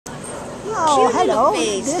Oh, cute hello. little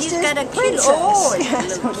face. This He's is got a cute, Princess. oh,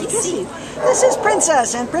 Yes, little kissy. this is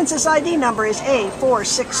Princess, and Princess ID number is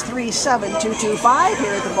A4637225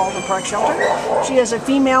 here at the Baldwin Park Shelter. She is a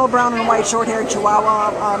female brown and white short-haired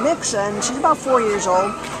Chihuahua mix, and she's about 4 years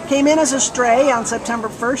old. Came in as a stray on September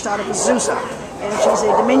 1st out of Azusa. And she's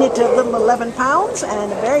a diminutive little 11 pounds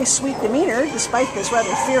and a very sweet demeanor, despite this rather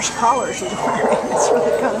fierce collar she's wearing. It's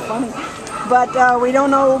really kind of funny. But we don't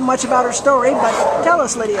know much about her story, but tell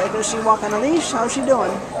us, Lydia, does she walk on a leash? How's she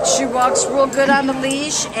doing? She walks real good on the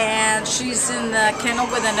leash, and she's in the kennel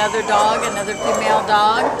with another dog, another female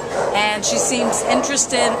dog, and she seems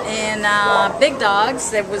interested in big dogs.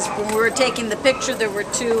 When we were taking the picture, there were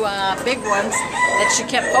two big ones that she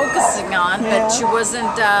kept focusing on, but she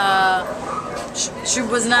wasn't... She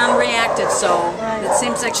was non-reactive, so it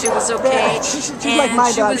seems like she was okay. She's like my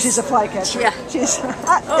dog. She's a flycatcher. Yeah. She's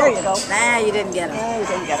there you go. Nah, you didn't get him. Nah, you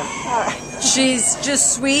didn't get him. All right. She's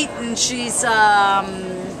just sweet, and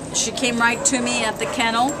she came right to me at the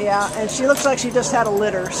kennel. Yeah, and she looks like she just had a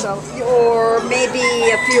litter, so. Or maybe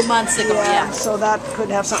a few months ago. Yeah. So that could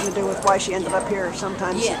have something to do with why she ended up here.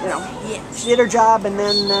 Sometimes, Yeah. you know, Yes. she did her job, and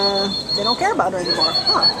then they don't care about her anymore.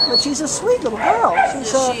 Huh? But she's a sweet little girl. She's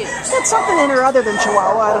She is. got something in her other than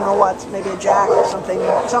Chihuahua. I don't know what. Maybe a Jack or something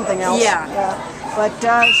else. Yeah. But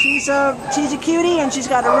she's a cutie, and she's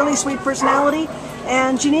got a really sweet personality,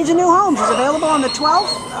 and she needs a new home. She's available on the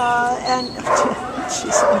 12th, and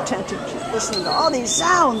she's so attentive. She's listening to all these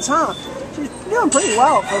sounds, huh? She's doing pretty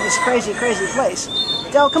well for this crazy, crazy place.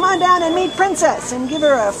 So come on down and meet Princess and give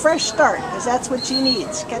her a fresh start, because that's what she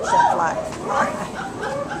needs. Catch that fly. All right.